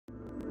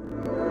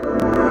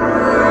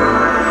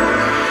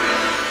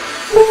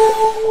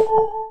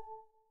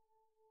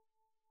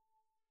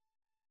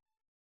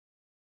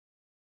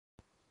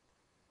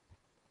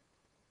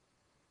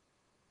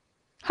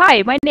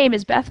Hi, my name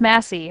is Beth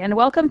Massey, and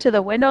welcome to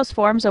the Windows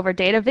Forms over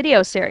Data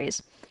video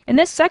series. In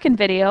this second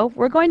video,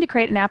 we're going to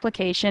create an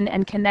application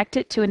and connect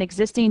it to an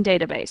existing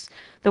database,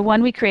 the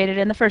one we created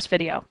in the first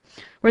video.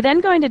 We're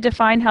then going to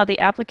define how the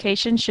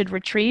application should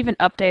retrieve and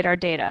update our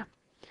data.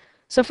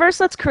 So first,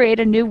 let's create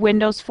a new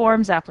Windows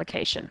Forms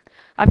application.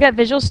 I've got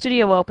Visual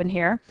Studio open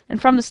here, and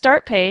from the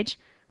Start page,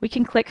 we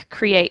can click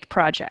Create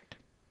Project.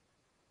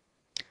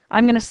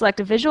 I'm going to select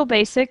a Visual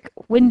Basic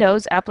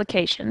Windows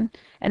application,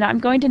 and I'm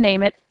going to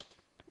name it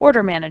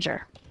Order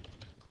Manager.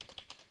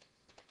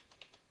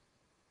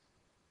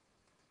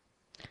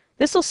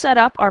 This will set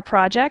up our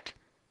project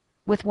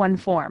with one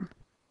form.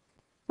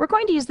 We're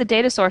going to use the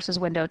Data Sources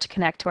window to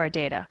connect to our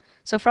data.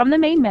 So from the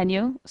main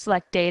menu,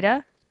 select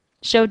Data,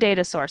 Show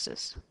Data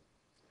Sources.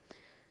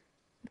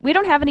 We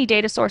don't have any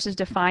data sources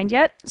defined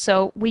yet,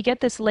 so we get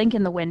this link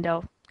in the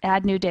window,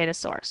 Add New Data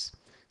Source.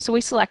 So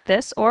we select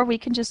this, or we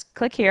can just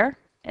click here,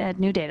 Add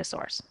New Data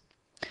Source.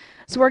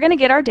 So we're going to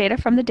get our data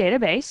from the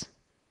database,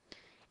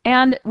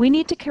 and we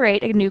need to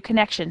create a new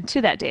connection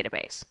to that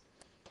database.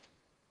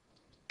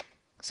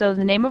 So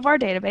the name of our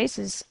database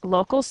is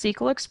Local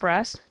SQL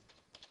Express,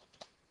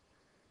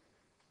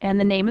 and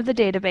the name of the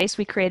database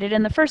we created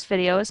in the first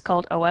video is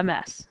called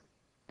OMS.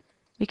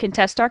 We can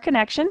test our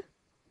connection.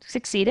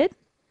 Succeeded.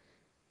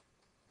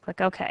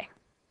 Click OK.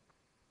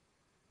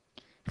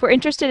 If we're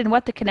interested in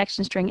what the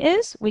connection string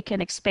is, we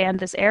can expand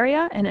this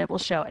area and it will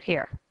show it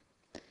here.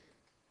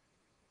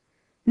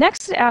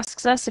 Next, it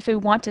asks us if we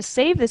want to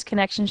save this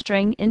connection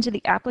string into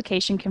the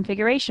application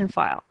configuration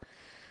file.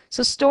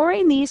 So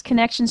storing these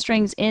connection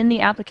strings in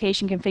the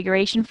application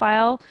configuration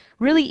file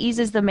really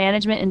eases the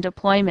management and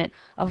deployment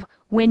of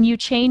when you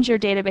change your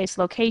database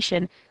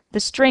location, the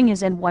string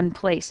is in one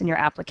place in your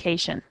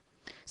application.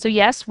 So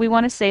yes, we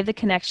want to save the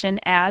connection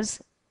as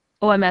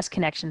OMS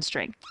connection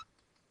string.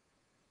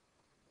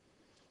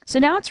 So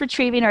now it's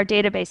retrieving our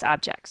database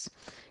objects.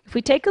 If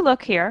we take a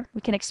look here,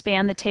 we can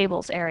expand the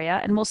tables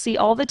area and we'll see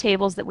all the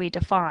tables that we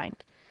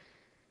defined.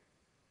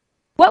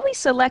 What we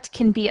select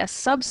can be a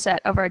subset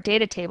of our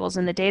data tables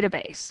in the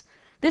database.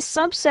 This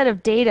subset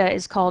of data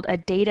is called a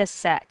data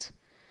set.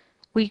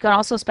 We can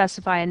also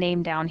specify a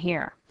name down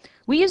here.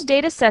 We use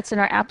data sets in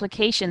our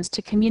applications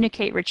to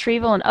communicate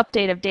retrieval and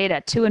update of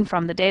data to and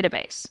from the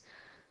database.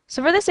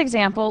 So for this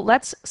example,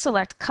 let's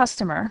select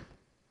Customer,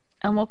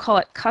 and we'll call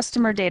it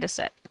Customer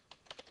Dataset.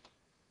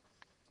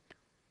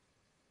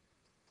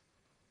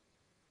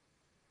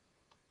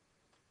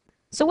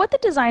 So what the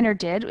designer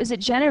did was it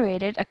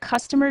generated a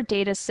customer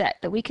data set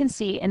that we can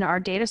see in our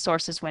data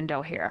sources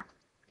window here.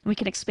 We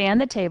can expand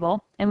the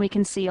table and we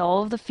can see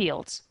all of the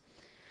fields.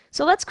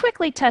 So let's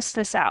quickly test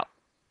this out.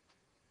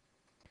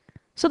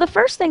 So the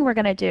first thing we're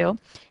going to do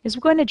is we're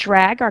going to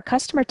drag our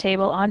customer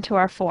table onto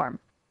our form.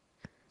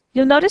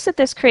 You'll notice that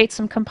this creates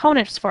some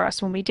components for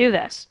us when we do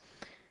this.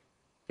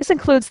 This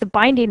includes the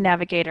binding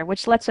navigator,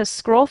 which lets us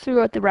scroll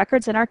through the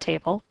records in our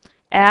table,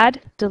 add,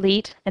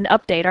 delete, and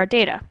update our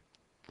data.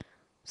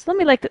 So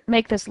let me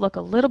make this look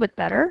a little bit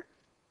better.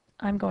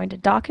 I'm going to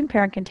dock in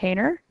parent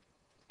container,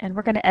 and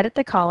we're going to edit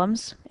the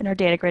columns in our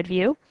data grid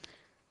view.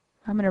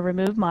 I'm going to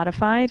remove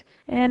modified,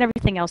 and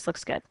everything else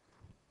looks good.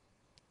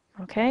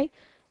 Okay,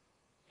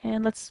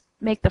 and let's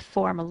make the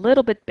form a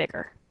little bit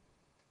bigger.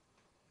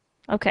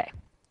 Okay.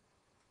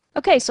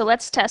 Okay, so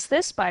let's test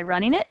this by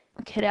running it.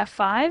 Hit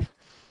F5,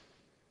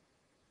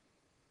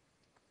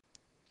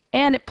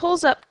 and it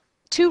pulls up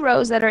 2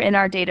 rows that are in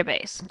our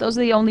database. Those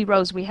are the only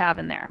rows we have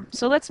in there.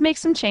 So let's make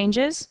some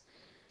changes.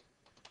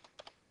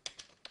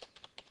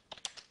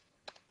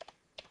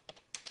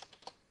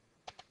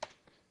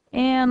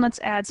 And let's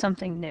add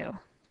something new.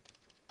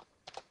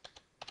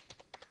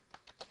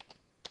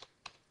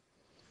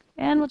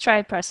 And we'll try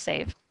to press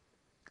save.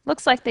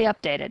 Looks like they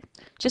updated.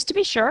 Just to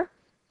be sure,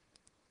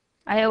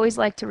 I always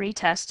like to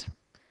retest.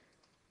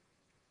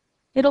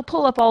 It'll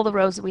pull up all the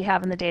rows that we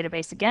have in the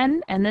database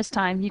again, and this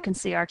time you can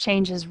see our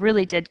changes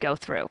really did go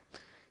through.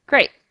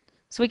 Great.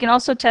 So we can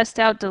also test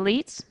out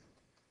deletes.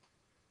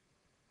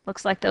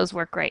 Looks like those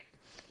work great.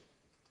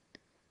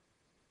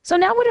 So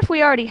now what if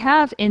we already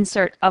have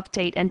insert,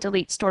 update, and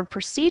delete stored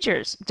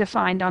procedures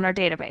defined on our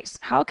database?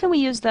 How can we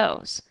use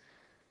those?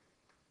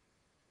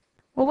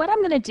 Well, what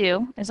I'm going to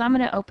do is I'm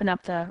going to open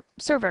up the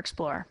Server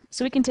Explorer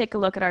so we can take a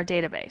look at our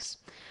database.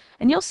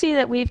 And you'll see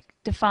that we've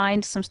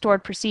defined some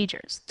stored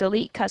procedures: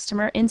 delete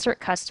customer, insert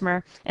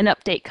customer, and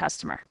update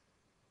customer.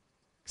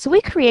 So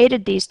we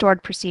created these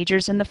stored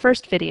procedures in the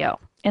first video.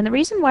 And the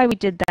reason why we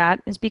did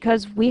that is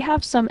because we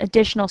have some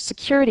additional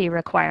security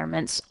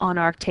requirements on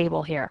our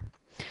table here.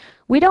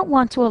 We don't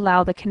want to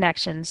allow the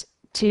connections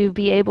to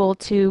be able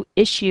to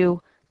issue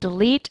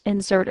delete,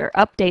 insert, or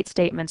update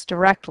statements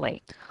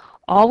directly.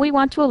 All we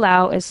want to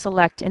allow is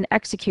select and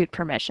execute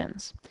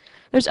permissions.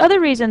 There's other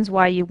reasons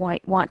why you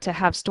might want to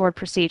have stored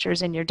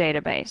procedures in your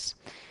database.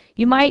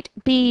 You might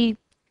be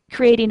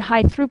creating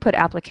high throughput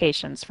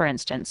applications, for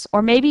instance,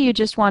 or maybe you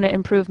just want to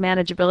improve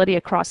manageability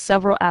across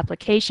several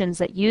applications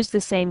that use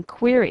the same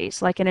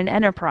queries, like in an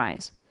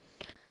enterprise.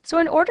 So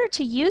in order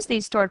to use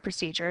these stored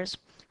procedures,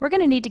 we're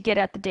going to need to get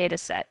at the data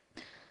set.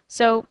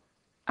 So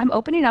I'm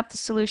opening up the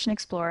Solution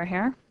Explorer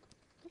here,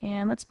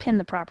 and let's pin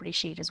the property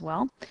sheet as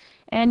well.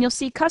 And you'll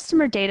see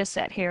Customer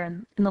Dataset here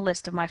in the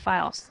list of my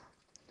files.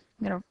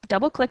 I'm going to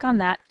double click on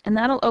that, and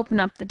that'll open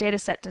up the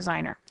Dataset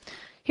Designer.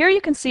 Here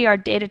you can see our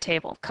data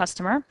table,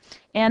 customer,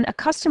 and a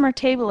customer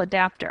table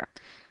adapter.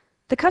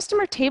 The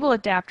customer table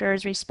adapter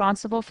is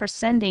responsible for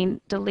sending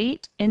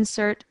delete,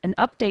 insert, and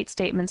update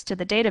statements to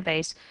the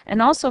database,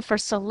 and also for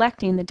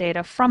selecting the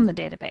data from the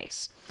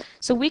database.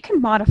 So we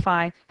can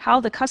modify how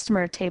the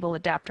customer table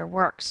adapter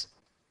works.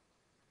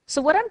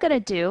 So what I'm going to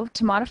do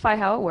to modify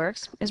how it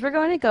works is we're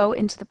going to go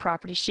into the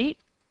property sheet,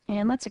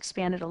 and let's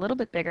expand it a little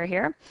bit bigger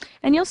here.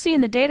 And you'll see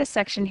in the data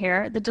section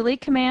here, the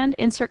delete command,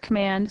 insert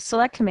command,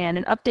 select command,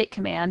 and update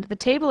command the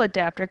table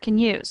adapter can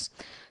use.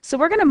 So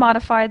we're going to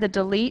modify the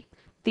delete,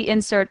 the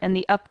insert, and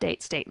the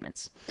update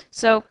statements.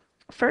 So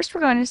first we're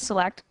going to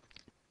select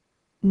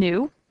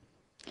new,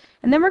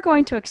 and then we're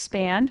going to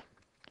expand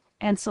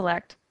and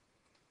select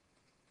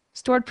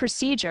stored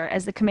procedure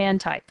as the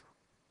command type.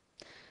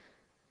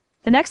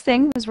 The next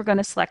thing is we're going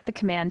to select the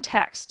command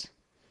text,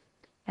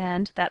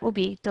 and that will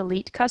be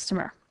delete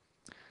customer.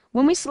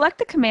 When we select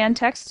the command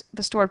text,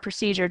 the stored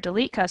procedure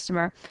delete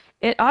customer,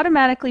 it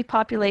automatically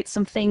populates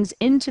some things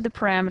into the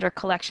parameter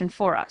collection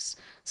for us.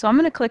 So I'm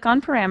going to click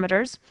on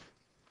parameters,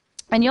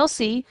 and you'll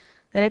see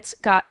that it's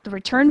got the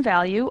return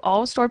value,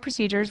 all stored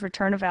procedures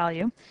return a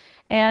value,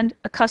 and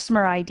a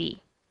customer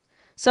ID.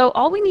 So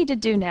all we need to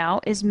do now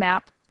is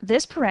map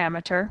this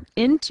parameter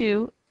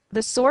into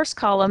the source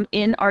column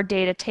in our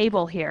data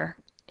table here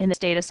in this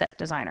dataset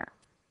designer.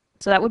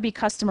 So that would be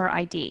customer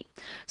ID.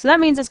 So that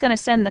means it's going to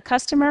send the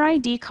customer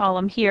ID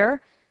column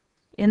here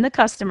in the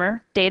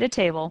customer data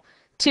table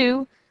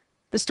to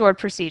the stored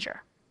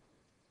procedure.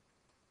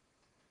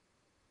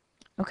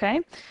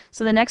 Okay,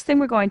 so the next thing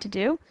we're going to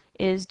do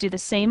is do the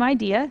same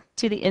idea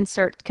to the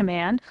insert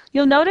command.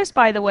 You'll notice,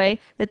 by the way,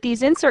 that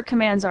these insert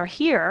commands are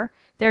here.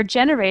 They're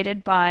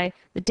generated by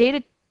the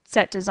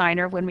dataset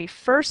designer when we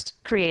first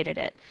created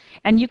it.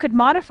 And you could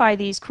modify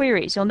these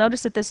queries. You'll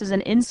notice that this is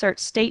an insert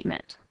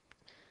statement.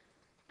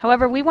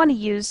 However, we want to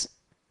use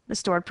the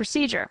stored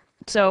procedure.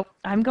 So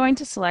I'm going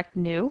to select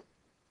new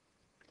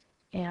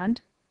and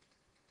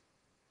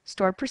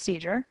stored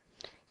procedure,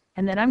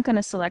 and then I'm going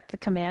to select the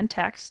command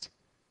text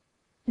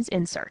is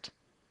insert.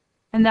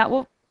 And that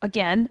will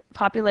again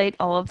populate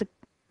all of the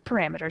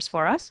parameters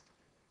for us.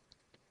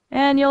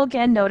 And you'll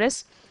again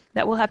notice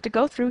that we'll have to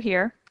go through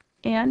here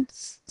and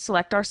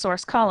select our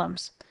source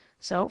columns.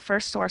 So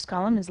first source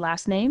column is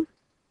last name,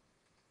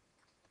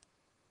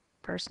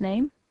 first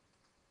name,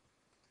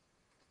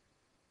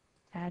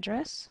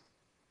 address,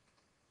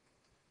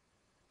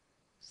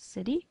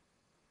 city,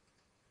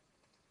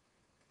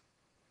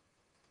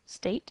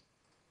 state,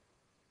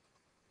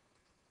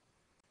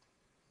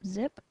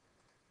 zip,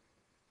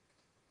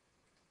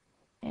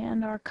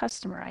 and our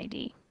customer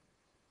ID,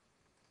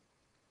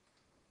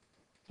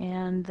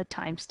 and the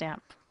timestamp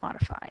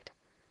modified.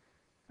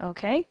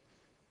 Okay.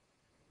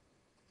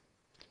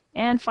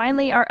 And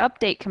finally, our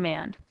update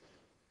command.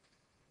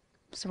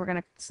 So we're going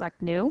to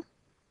select new,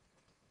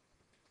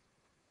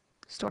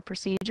 store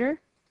procedure,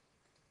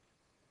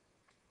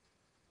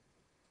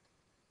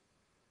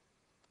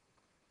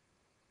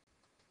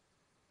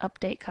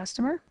 update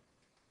customer,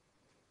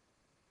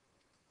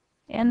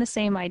 and the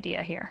same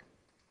idea here.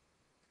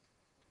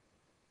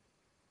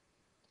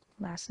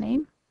 Last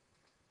name,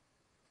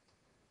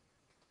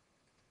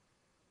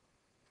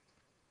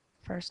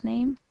 first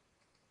name,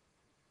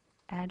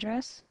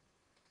 address,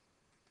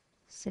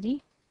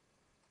 city,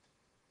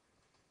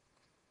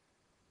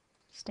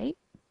 state,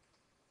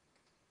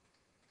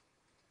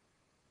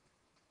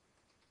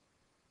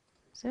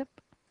 zip,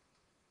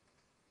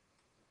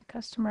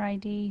 customer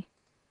ID,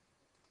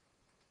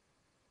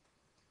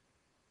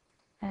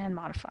 and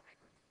modify.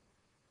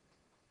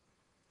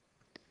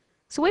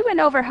 So we went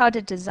over how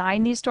to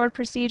design these stored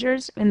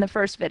procedures in the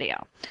first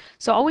video.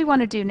 So all we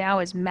want to do now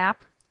is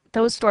map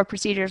those stored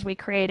procedures we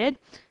created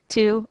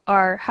to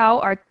how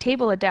our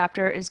table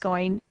adapter is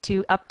going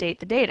to update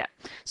the data.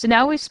 So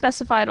now we've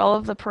specified all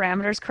of the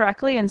parameters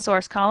correctly in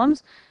source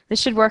columns.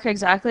 This should work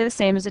exactly the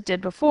same as it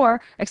did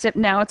before, except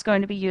now it's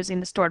going to be using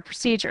the stored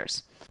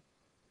procedures.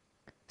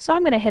 So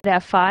I'm going to hit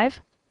F5,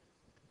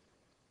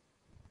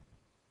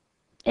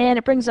 and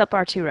it brings up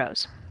our two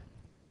rows.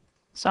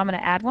 So I'm going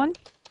to add one,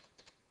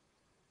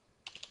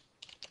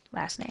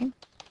 last name,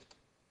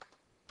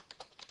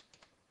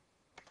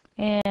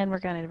 and we're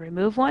going to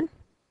remove one,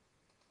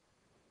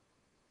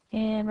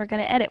 and we're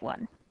going to edit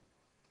one.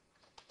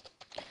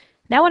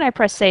 Now when I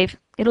press save,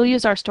 it'll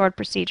use our stored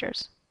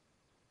procedures.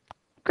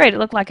 Great, it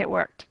looked like it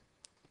worked.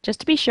 Just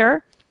to be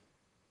sure,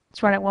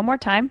 let's run it one more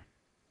time.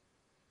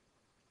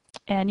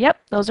 And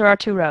yep, those are our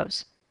two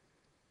rows.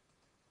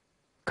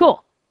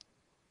 Cool.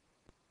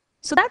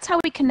 So that's how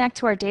we connect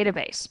to our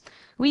database.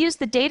 We use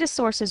the Data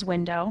Sources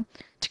window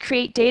to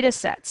create data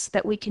sets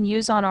that we can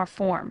use on our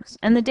forms.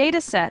 And the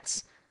data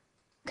sets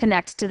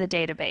connect to the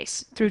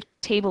database through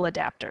table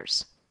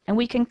adapters. And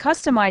we can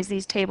customize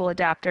these table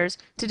adapters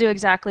to do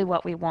exactly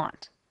what we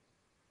want.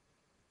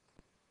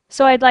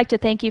 So I'd like to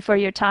thank you for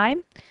your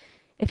time.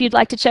 If you'd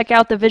like to check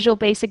out the Visual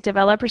Basic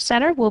Developer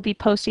Center, we'll be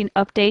posting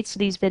updates to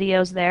these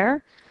videos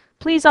there.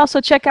 Please also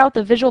check out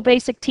the Visual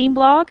Basic team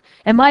blog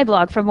and my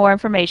blog for more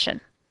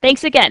information.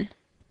 Thanks again.